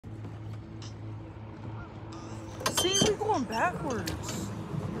See, we're going backwards.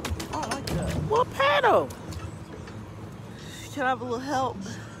 I don't like that. What pedal? Can I have a little help?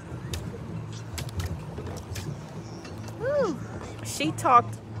 Woo. She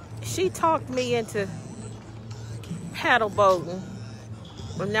talked me into paddle boating.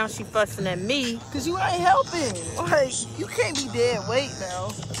 But now she fussing at me. Cause you ain't helping. Like, you can't be dead weight now.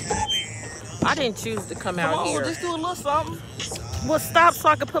 I didn't choose to come out here. We'll just do a little something. Well, stop so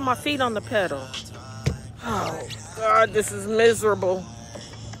I can put my feet on the pedal. Oh, God, this is miserable.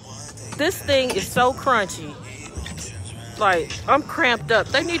 This thing is so crunchy. Like, I'm cramped up.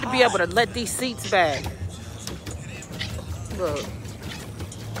 They need to be able to let these seats back. Look.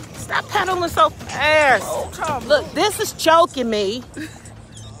 Stop pedaling so fast. Look, this is choking me.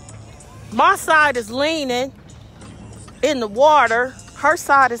 My side is leaning in the water. Her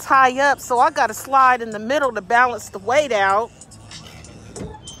side is high up, so I got to slide in the middle to balance the weight out.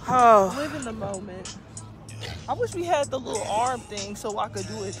 Oh. Live in the moment. I wish we had the little arm thing so I could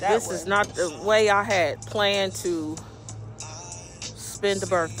do it that way. This is not the way I had planned to spend the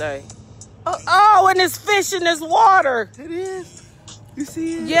birthday. Oh, and there's fish in this water. It is. You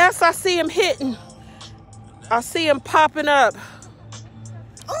see it? Yes, I see him hitting. I see him popping up.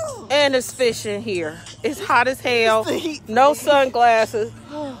 Oh. And there's fish in here. It's hot as hell. No sunglasses.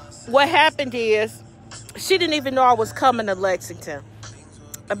 What happened is, she didn't even know I was coming to Lexington.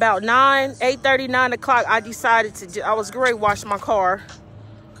 About 8:30, 9 o'clock, I decided I was going to wash my car.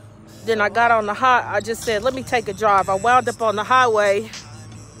 Then I got on I just said, let me take a drive. I wound up on the highway.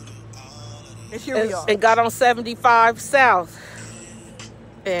 And here we are. And got on 75 South.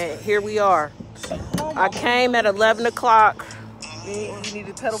 And here we are. I came at 11 o'clock. You need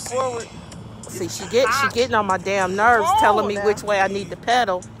to pedal forward. See, she getting on my damn nerves, telling me which way I need to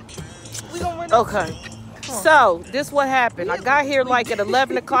pedal. Okay. So, this what happened. I got here like at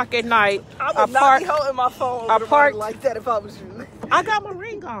 11 o'clock at night. I would not be holding my phone I parked like that if I was you. I got my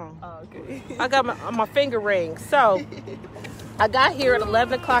ring on. Oh, okay. I got my finger ring. So, I got here at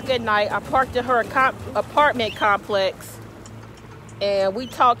 11 o'clock at night. I parked at her apartment complex. And we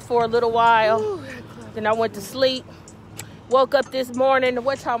talked for a little while. Ooh, then I went to sleep. Woke up this morning.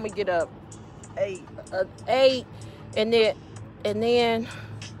 What time we get up? 8. 8. And then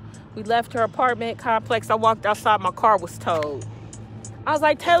we left her apartment complex. I walked outside. My car was towed. I was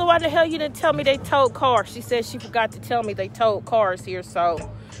like, Taylor, why the hell you didn't tell me they towed cars? She said she forgot to tell me they towed cars here. So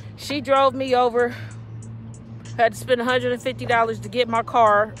she drove me over. Had to spend $150 to get my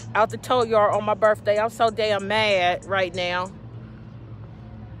car out the tow yard on my birthday. I'm so damn mad right now.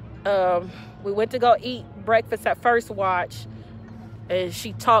 We went to go eat breakfast at First Watch. And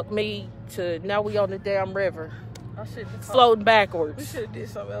she talked me to, now we on the damn river. Floating backwards. We should have did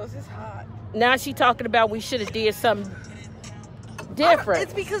something else. It's hot. Now she talking about we should have did something different.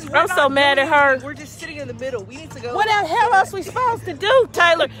 It's because I'm so mad at her. We're just sitting in the middle. We need to go. What the hell else we supposed to do,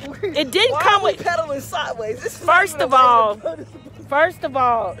 Taylor? It didn't come with pedaling sideways. First of all,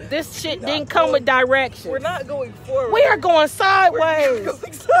 this shit didn't come with directions. We're not going forward. We are going sideways. We're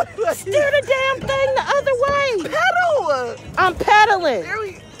going sideways. Steer the damn thing the other way. Pedal. I'm pedaling. There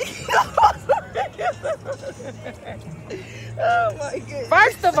we Oh my goodness.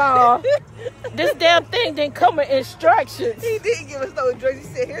 First of all, this damn thing didn't come with instructions. He didn't give us no instructions.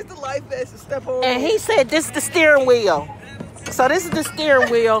 He said, here's the life vest and step on. And he said, this is the steering wheel. So this is the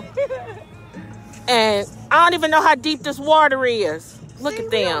steering wheel. And I don't even know how deep this water is. Look at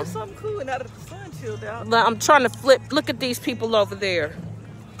them. Something cool now that the sun chilled out. I'm trying to flip. Look at these people over there.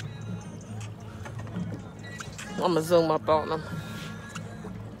 I'm going to zoom up on them.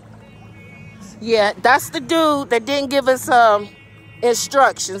 Yeah, that's the dude that didn't give us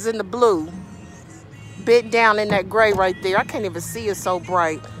instructions in the blue. Bit down in that gray right there. I can't even see it so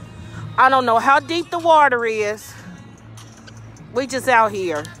bright. I don't know how deep the water is. We just out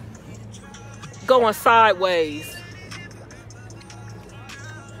here going sideways.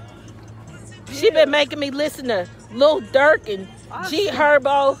 She been making me listen to Lil Durk and G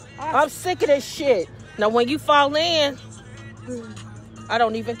Herbo. I'm sick of this shit. Now when you fall in, I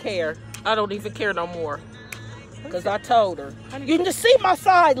don't even care. I don't even care no more. Because I told her. You can just see my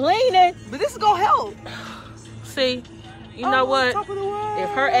side leaning. But this is going to help. See, you know what? If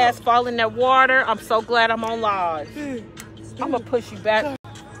her ass fall in that water, I'm so glad I'm on live. I'm going to push you back.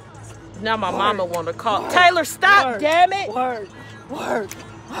 Now my mama want to call. Taylor, stop, damn it. Work.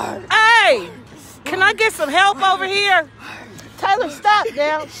 Hey, can I get some help over here? Taylor, stop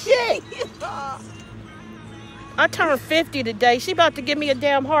now. Shit. I turned 50 today. She about to give me a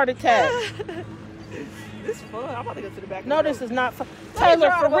damn heart attack. This is fun. I'm about to go to the back. No, this is not fun.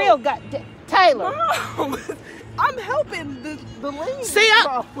 Taylor, for real, Taylor. Mom, I'm helping the lean. See,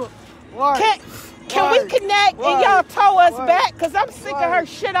 Can we connect and y'all tow us back? Cause I'm sick of her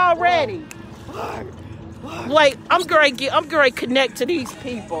shit already. Wait, I'm going to connect to these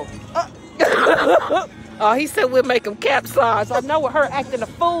people. Oh, he said we'll make them capsize. I know with her acting a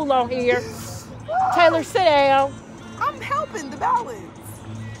fool on here. Taylor, sit down. I'm helping the balance.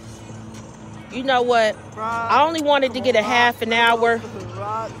 You know what? I only wanted to get a half an hour.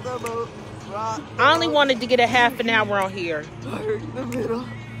 I only wanted to get a half an hour on here. Work the middle.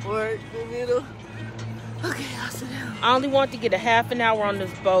 Work the middle. Okay, I'll sit down. I only wanted to get a half an hour on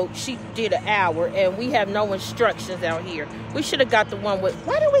this boat. She did an hour, and we have no instructions out here. We should have got the one with.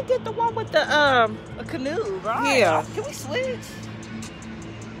 Why did we get the one with the a canoe, right? Yeah. Can we switch?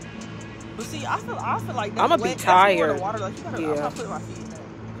 But see, I feel like that's I'ma be tired. Water. Like, you gotta, Yeah. I'm not putting my feet in that.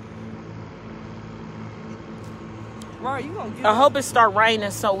 Right, you gonna get I hope it start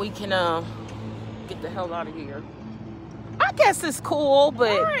raining so we can get the hell out of here. I guess it's cool,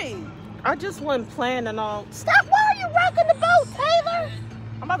 but Right. I just wasn't planning on. Stop! Why are you rocking the boat, Taylor?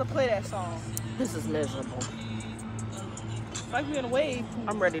 I'm about to play that song. This is miserable. It's like we're in a wave.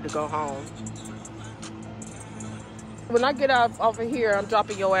 I'm ready to go home. When I get off of here, I'm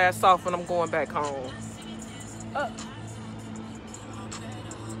dropping your ass off and I'm going back home.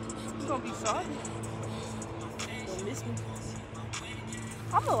 You gonna be sorry. You'll miss me.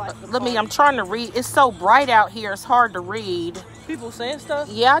 I'm gonna like the Let me, park. I'm trying to read. It's so bright out here, it's hard to read. People saying stuff.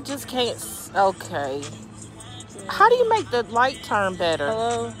 Yeah, I just can't. Okay. How do you make the light turn better?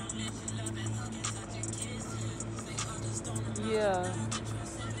 Hello. Yeah,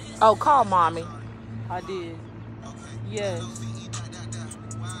 Oh, call mommy. I did. Yes.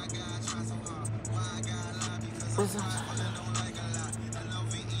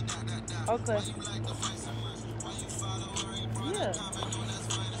 Okay. Yeah.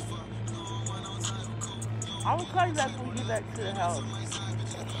 I will call you back when we get back to the house.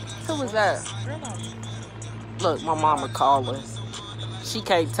 Who was that? Grandma. Look, my mama calling. She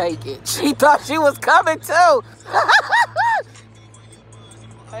can't take it. She thought she was coming too.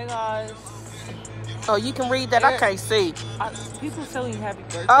 Hey guys. Oh, you can read that? I can't see. People telling you happy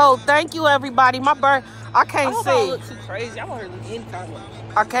birthday. Oh, thank you, everybody. My birth. I I can't hope I don't see. look too crazy. I want her to look any kind of way.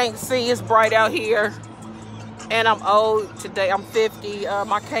 I can't see. It's bright out here. And I'm old today. I'm 50.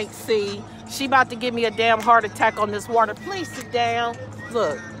 I can't see. She about to give me a damn heart attack on this water. Please sit down.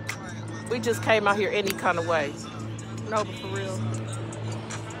 Look, we just came out here any kind of way. No, but for real.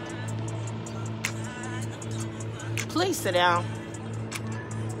 Please sit down.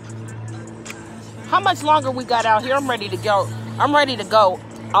 How much longer we got out here? I'm ready to go. I'm ready to go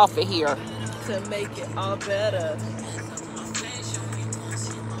off of here. To make it all better.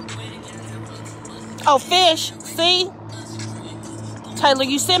 Oh, fish. See? Taylor,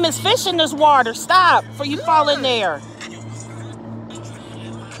 you see Miss Fish in this water. Stop before you fall in there.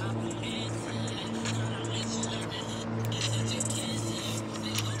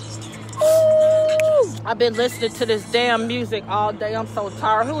 Ooh, I've been listening to this damn music all day. I'm so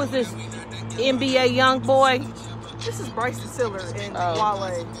tired. Who is this NBA young boy? This is Bryson Tiller and Oh.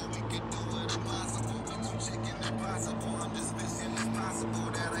 Wale.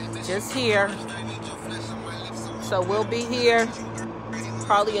 Just here. So we'll be here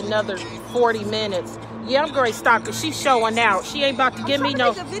probably another 40 minutes. Yeah, I'm going to stop because she's showing out. She ain't about to give me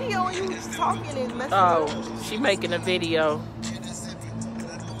no... Make a video and you was talking and messing Oh, up. she making a video.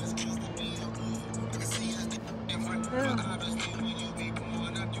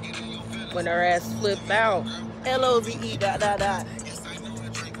 When her ass flip out. LOVE ...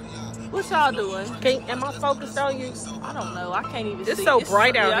 What y'all doing? Am I focused on you? I don't know. I can't even see. It's so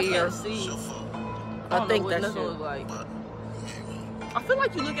bright out I here. can't see. I don't think know what that's nothing you. look like. I feel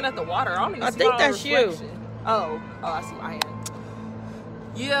like you're looking at the water. I don't even I see think my that's you. reflection. Oh, I see my hand.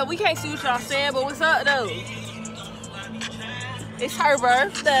 Yeah, we can't see what y'all saying, but what's up though? It's her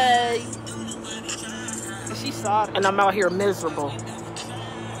birthday. And she saw it. And I'm out here miserable.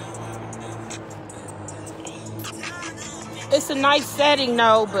 It's a nice setting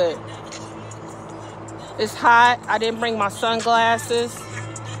though, but it's hot. I didn't bring my sunglasses.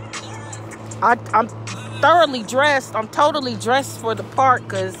 I'm thoroughly dressed. I'm totally dressed for the park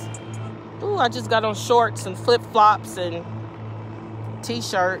because I just got on shorts and flip-flops and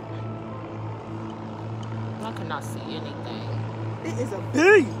t-shirt. I cannot see anything. It is a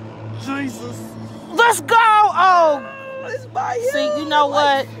big Jesus. Let's go! Oh, It's by you. see, you know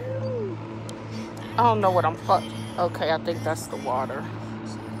Like what? you. I don't know what I'm okay, I think that's the water.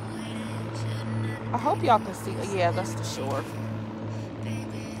 I hope y'all can see. Yeah, that's the shore.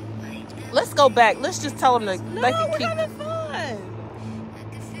 Let's go back. Let's just tell them to No, they can we're keep. having fun.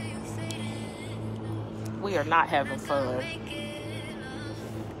 We are not having fun.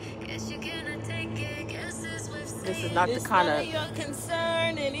 This is not the kind of.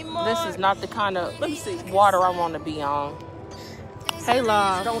 This is not the kind of. Let me see. Water I want to be on. Hey,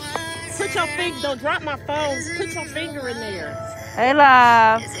 love. Don't put your finger. Don't drop my phone. Put your finger in there. Hey,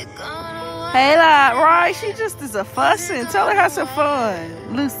 love. Hey, love. Right? She just is a fussing. Tell her have some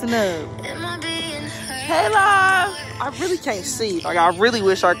fun. Loosen up. Hey, love. I really can't see. Like, I really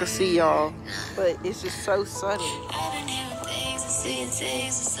wish I could see y'all. But it's just so sunny.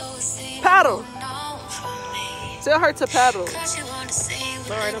 Paddle. Tell her to paddle.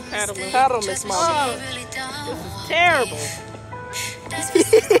 Sorry, I'm paddling. Paddle, Miss Mama. This is terrible.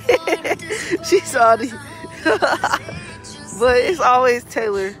 She's salty. But it's always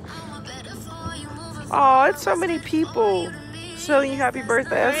Taylor. Oh, it's so many people showing you happy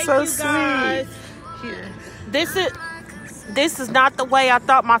birthday. That's so sweet. Here. This is not the way I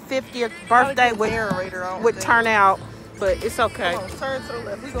thought my 50th birthday would turn out, but it's okay. Come on, turn to the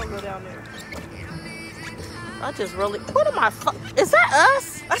left. We're gonna go down there. I just really. What am I? Is that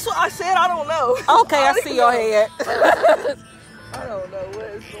us? That's what I said. I don't know. Okay, I see your head. I don't know what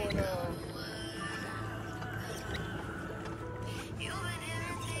is going on.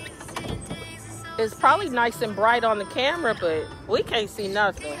 It's probably nice and bright on the camera, but we can't see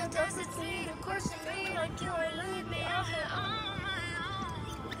nothing.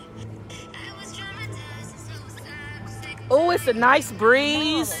 Oh, it's a nice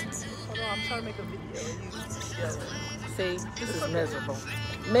breeze. Hold on, I'm trying to make a video. See, this is miserable.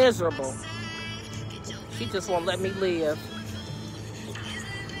 Miserable. She just won't let me live.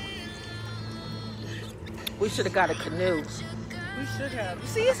 We should have got a canoe. We should have.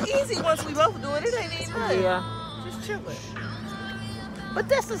 See, it's easy once we both do it. It ain't even hard. Yeah. Just chilling. But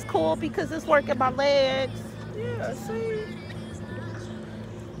this is cool because it's working my legs. Yeah, see?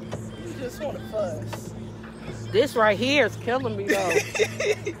 You just want to fuss. This right here is killing me though.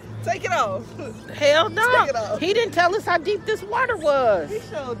 Take it off. Hell no. Take it off. He didn't tell us how deep this water was. He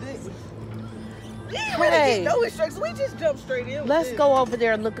sure did. He didn't Hey. really get no instructions. We just jumped straight in. Let's go over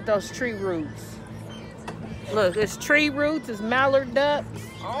there and look at those tree roots. Look, it's tree roots, it's mallard ducks.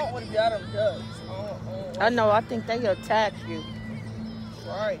 I don't want to be out of ducks. I know, I think they attack you.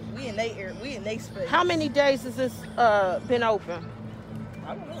 Right. We in they area. We in they space. How many days has this been open?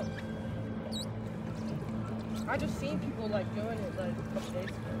 I don't know. I just seen people like doing it like a couple days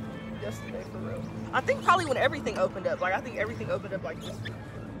ago. Yesterday for real. I think probably when everything opened up. Like I think everything opened up like this week.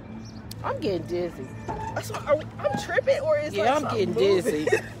 I'm getting dizzy. That's what, I'm tripping or is Yeah, like I'm getting moving? dizzy.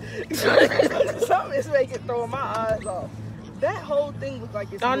 Something is making throwing my eyes off. That whole thing looks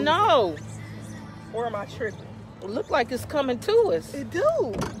like it's I moving. know. Or am I tripping? It look like it's coming to us. It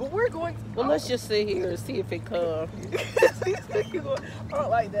do. But we're going. Well, let's just sit here and see if it comes. I don't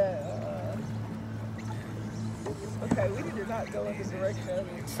like that. Okay, we need to not go in the direction of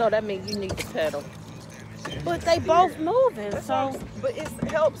it. So that means you need to pedal. But they both moving, so But it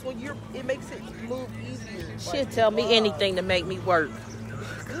helps when it makes it move easier. she'll tell me anything to make me work.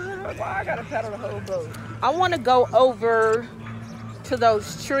 Good. Why I gotta paddle the whole boat? I want to go over to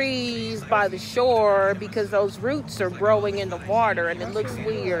those trees by the shore because those roots are growing in the water and it looks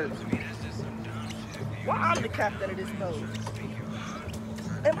weird. Why I'm the captain of this boat?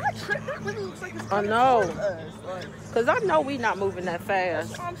 Am I tripping? That really looks like it's I coming know. towards us. Like, Because I know we not moving that that's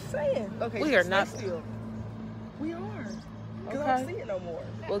fast. what I'm saying. Okay, We just are stay not- Still. We are. Because I Okay. don't see it no more.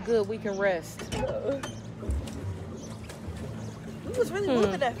 Well, good, we can rest. We was really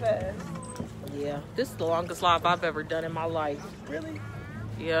moving that fast. Yeah, this is the longest live I've ever done in my life. Really?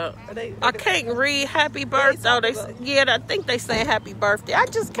 Yeah. Are they, I can't read happy birthday. Oh, I think they saying happy birthday. I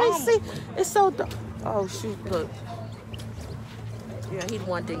just can't see. It's so dark. Oh, shoot, look. Yeah, he the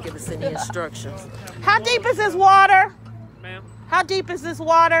one didn't give us any instructions. How deep is this water? Ma'am? How deep is this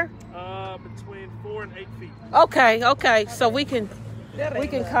water? Between 4 and 8 feet. Okay. So we can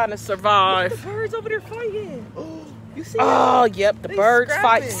kind of survive. The birds over there fighting. You see Oh, them? yep, the They birds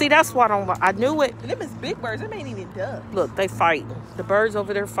fight. scrapping. See, that's what I knew it. And them is big birds. Them ain't even ducks. Look, they fighting. The birds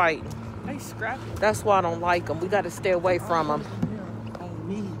over there fighting. They scrapping. That's why I don't like them. We got to stay away from them. On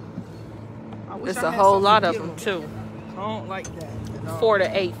me. I wish There's I a had whole something lot to of give them, too. I don't like that. No. 4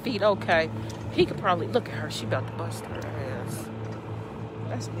 to 8 feet. Okay. He could probably look at her. She about to bust her ass.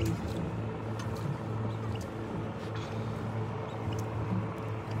 That's me.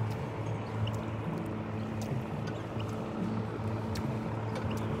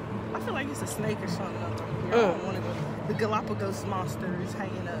 I feel like it's a snake or something up here. I don't want to go. The Galapagos monster is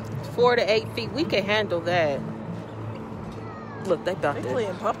hanging up. 4 to 8 feet. We can handle that. Look, they about They to.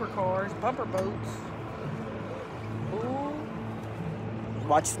 playing bumper cars, bumper boats. Ooh.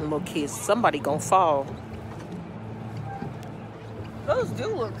 Watch them little kids. Somebody gonna fall. Those do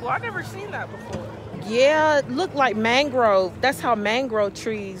look cool. I've never seen that before. Yeah, it looked like mangrove. That's how mangrove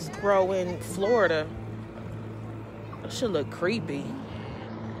trees grow in Florida. That should look creepy.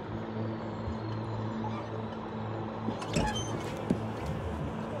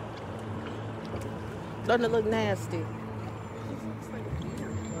 Doesn't it look nasty?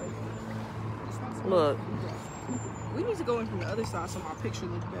 Look. We need to go in from the other side so my picture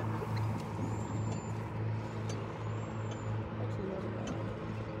looks better.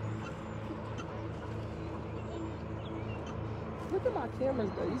 Look at my cameras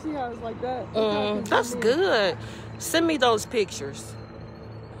though. You see how it's like that? That's good. Send me those pictures.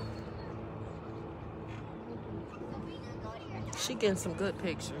 She getting some good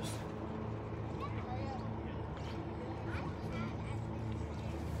pictures.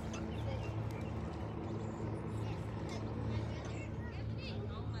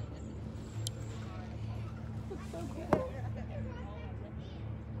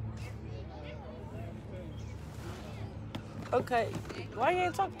 Okay, why you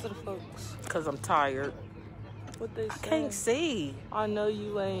ain't talking to the folks? Because I'm tired. What they I can't see. I know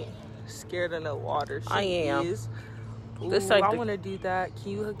you ain't scared of no water. I am. Is. Ooh, This ain't I the- want to do that.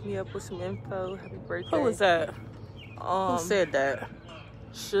 Can you hook me up with some info? Happy birthday. Who was that? Who said that?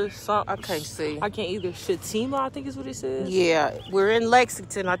 I can't see. I can't either. Shatima, I think is what it says. Yeah, we're in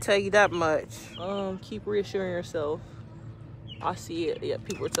Lexington, I tell you that much. Keep reassuring yourself. I see it. Yeah,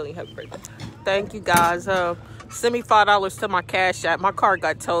 people are telling you happy birthday. Thank you guys. Send me $5 to my Cash App. My car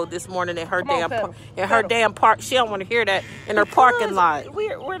got towed this morning in her damn park. She don't want to hear that in her parking lot.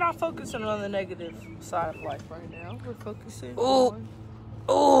 We're not focusing on the negative side of life right now. We're focusing Ooh. on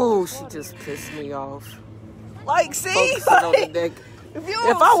Oh, she just pissed me off. like see Focusing on the negative.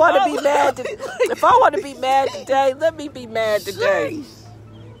 If I want to be mad, if I want to be mad today, let me be mad today.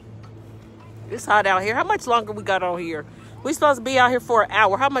 It's hot out here. How much longer we got on here? We supposed to be out here for an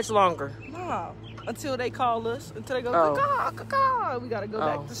hour. How much longer? No, until they call us. Until they go, caw. We gotta go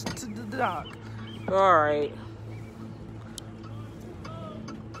back to the dock. All right.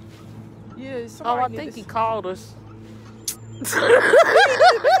 Yeah. I think he called us. Let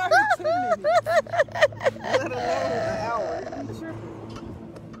alone an hour.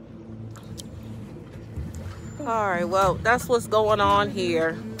 All right. Well, that's what's going on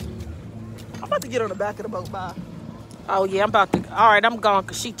here. I'm about to get on the back of the boat. Bye. Oh yeah, I'm about to. All right, I'm gone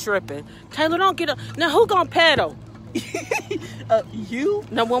because she tripping. Taylor, don't get up. Now who gonna pedal? You?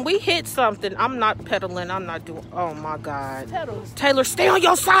 Now when we hit something, I'm not pedaling. I'm not doing. Oh my God. Pedals. Taylor, stay on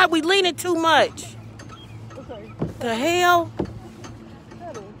your side. We leaning too much. Okay. The hell?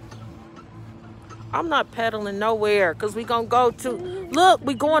 Pedal. I'm not pedaling nowhere because we gonna go to. Look,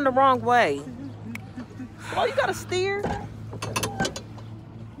 we going the wrong way. Oh, you gotta steer.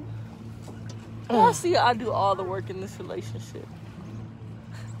 I see. I do all the work in this relationship.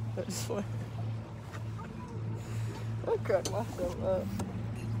 That's funny. I crack myself up.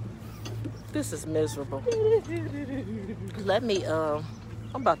 This is miserable. Let me. I'm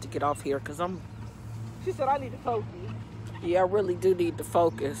about to get off here because I'm. She said I need to focus. Yeah, I really do need to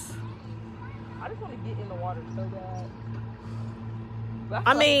focus. I just want to get in the water so bad.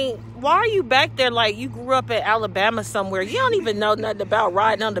 I mean, why are you back there like you grew up in Alabama somewhere? You don't even know nothing about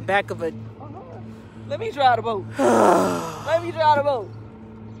riding on the back of a. Let me drive the boat. Let me drive the boat.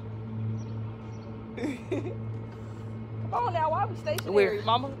 Come on now, why are we stationary,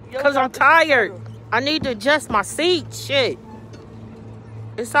 mama? Because I'm tired. I need to adjust my seat. Shit.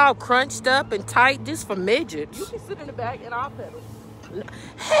 It's all crunched up and tight. This for midgets. You can sit in the back and I'll pedal.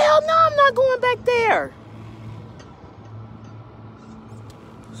 Hell no, I'm not going back there.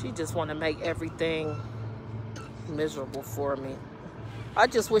 She just want to make everything miserable for me. I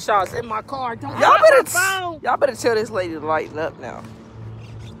just wish I was in my car. Y'all better tell this lady to lighten up now.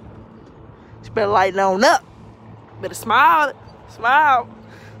 She better lighten on up. Better smile. Smile.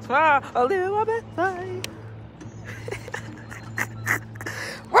 Smile. A little my best life.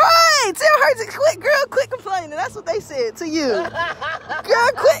 Right. Tell her to quit, girl. Quit complaining. That's what they said to you.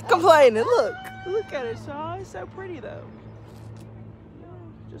 Girl, quit complaining. Look. Look at it, Sean. It's so pretty, though.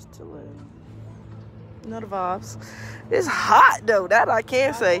 Just chilling. No the vibes. It's hot though, that I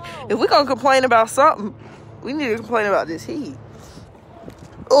can say. If we're gonna complain about something, we need to complain about this heat.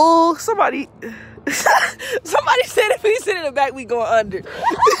 Oh, somebody said if we sit in the back, we going under.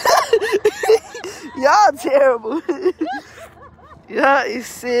 Y'all terrible. Y'all is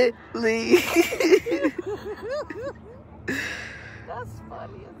silly. That's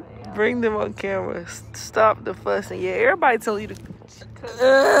funny as hell. Bring them on camera. Stop the fussing. Yeah, everybody told you to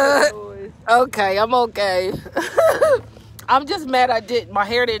okay, I'm okay. I'm just mad my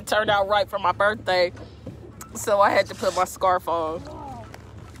hair didn't turn out right for my birthday. So I had to put my scarf on.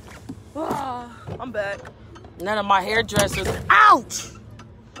 I'm back. None of my hairdressers. Ouch!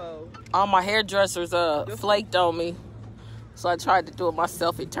 Oh. All my hairdressers flaked on me. So I tried to do it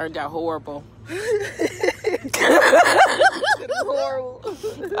myself. It turned out horrible. Horrible.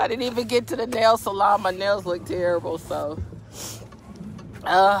 I didn't even get to the nail salon. My nails look terrible. So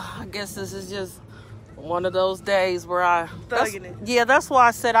I guess this is just one of those days where thugging it. Yeah, that's why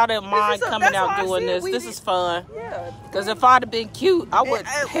I said I didn't mind coming out doing this. This is fun. Yeah. Because if I'd have been cute, I would.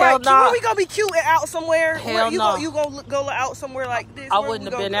 Hell no. Nah. We gonna be cute and out somewhere? Hell no. You gonna go out somewhere like this? I wouldn't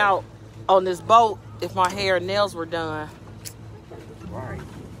have been out on this boat if my hair and nails were done. Right.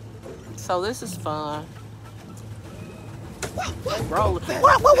 So this is fun. Rolling.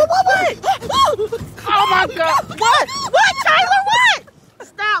 What? Oh my God! What, Taylor? What?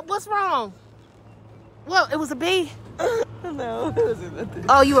 Stop! What's wrong? What? It was a bee. No, it wasn't nothing.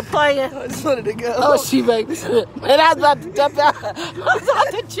 Oh, you were playing? I just wanted to go. Oh, she made me sick. And I was about to jump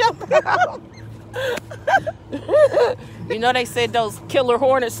out. You know they said those killer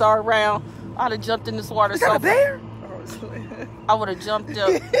hornets are around. I'd have jumped in this water so fast. Bear? I would have jumped up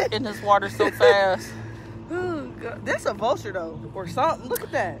in this water so fast. Oh, God. That's a vulture though, or something. Look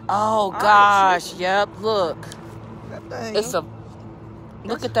at that. Oh gosh, yep. Look, That thing.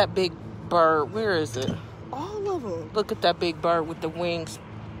 Look at that big bird. Where is it? All of them. Look at that big bird with the wings.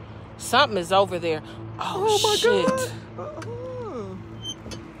 Something is over there. Oh my shit. God.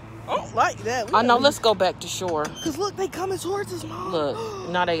 I don't like that. I know. Let's go back to shore. Cause look, they coming towards us, Mom. Look,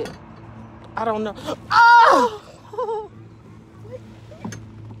 now they. I don't know. Oh!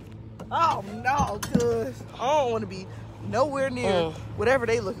 Oh no, cuz I don't want to be nowhere near whatever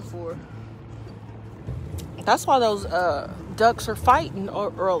they looking for. That's why those ducks are fighting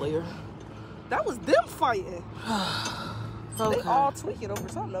earlier. That was them fighting. Okay. They all tweaking over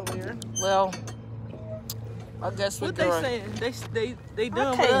something over here. Well, I guess we're What doing. they saying? They done I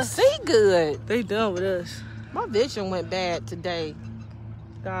with can't us. see good. They done with us, My vision went bad today,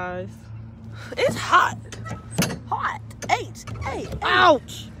 guys. It's hot. Hot. Eight.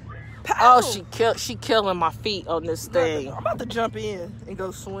 Ouch! Pow. Oh, she killing my feet on this thing. I'm about to jump in and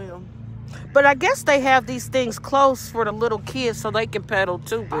go swim. But I guess they have these things close for the little kids so they can pedal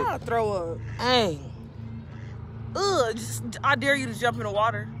too. But I'll throw up. dang, Ugh, I dare you to jump in the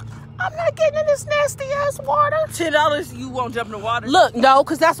water. I'm not getting in this nasty ass water. $10, you won't jump in the water. Look, no,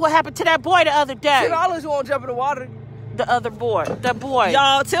 because that's what happened to that boy the other day. $10, you won't jump in the water. The other boy, that boy.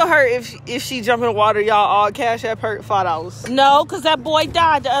 Y'all tell her if she jump in the water, y'all all cash app her $5. No, because that boy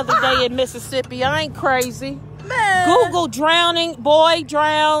died the other day in Mississippi. I ain't crazy. Man, Google drowning, boy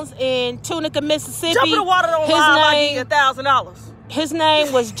drowns in Tunica, Mississippi. jump in the water on live, I give you $1,000. His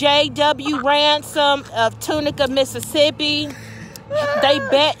name was J.W. Ransom of Tunica, Mississippi. They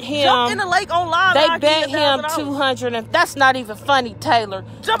bet him. Jump in the lake on live. They bet him 200, and that's not even funny, Taylor.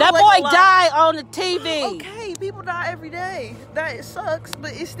 That like boy a lot. died on the TV. Okay, people die every day. That sucks,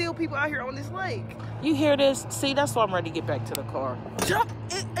 but it's still people out here on this lake. You hear this? See, that's why I'm ready to get back to the car. Jump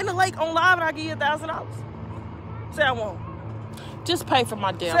in the lake on live, and I give you $1,000. Say I won't. Just pay for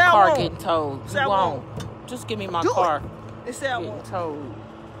my damn Say I car won't. getting towed. Say I You won't. Just give me my Do car it. And say I getting won't. towed.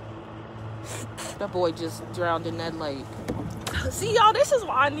 That boy just drowned in that lake. See, y'all, this is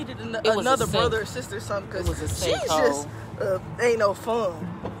why I needed was another a sink. brother or sister or something. It was a Because she's sinkhole. just ain't no fun.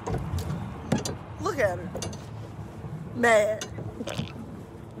 Look at her. Mad.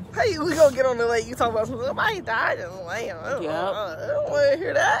 Hey, we gonna get on the lake. You talk about somebody died in the lake. I don't want to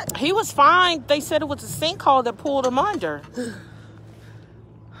hear that. He was fine. They said it was a sinkhole that pulled him under.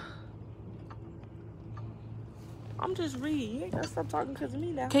 I'm just reading. You ain't gotta stop talking because of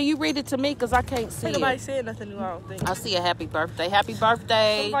me now. Can you read it to me? Because I can't see Ain't nobody it. said nothing new, I don't think. I see a happy birthday. Happy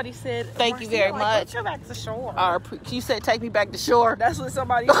birthday. Somebody said, Thank you very much. Get back to shore. You said take me back to shore. That's what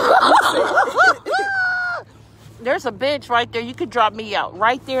somebody said. There's a bench right there. You could drop me out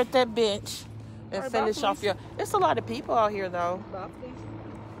right there at that bench and All right, bye, finish off your... It's a lot of people out here, though. Bye, Felicia.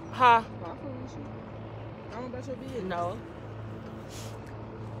 Huh? Bye, Felicia. I don't bet your business. No.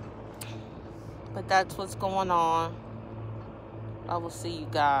 But that's what's going on. I will see you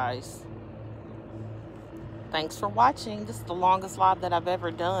guys. Thanks for watching. This is the longest live that I've ever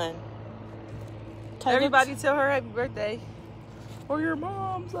done. Everybody tell her happy birthday. Or your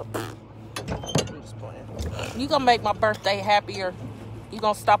mom's up. I'm just playing. You gonna make my birthday happier. You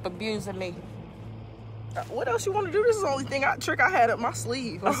gonna stop abusing me. What else you want to do? This is the only trick I had up my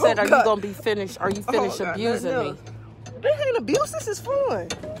sleeve. I said, are you gonna be finished? Are you finished God, abusing no. me? This ain't abuse. This is fun.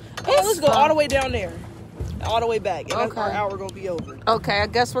 It's Let's go fun. all the way down there. All the way back. And that's Okay. our hour gonna be over. Okay, I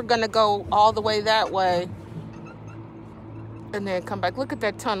guess we're gonna go all the way that way. And then come back. Look at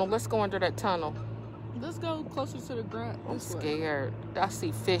that tunnel. Let's go under that tunnel. Let's go closer to the ground. I'm scared. I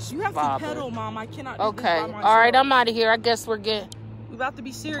see fish. You have bobbing. to pedal, Mom. I cannot do Okay. this by myself. All right, I'm out of here. I guess we're getting. We about to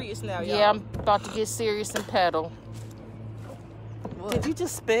be serious now, y'all. Yeah, I'm about to get serious and pedal. What? Did you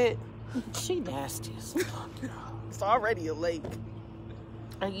just spit? She nasty as fuck. It's already a lake.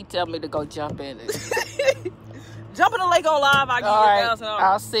 And you tell me to go jump in it. Jump in the lake on live. I give you All right. $1,000.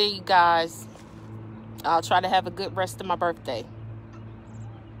 I'll see you guys. I'll try to have a good rest of my birthday.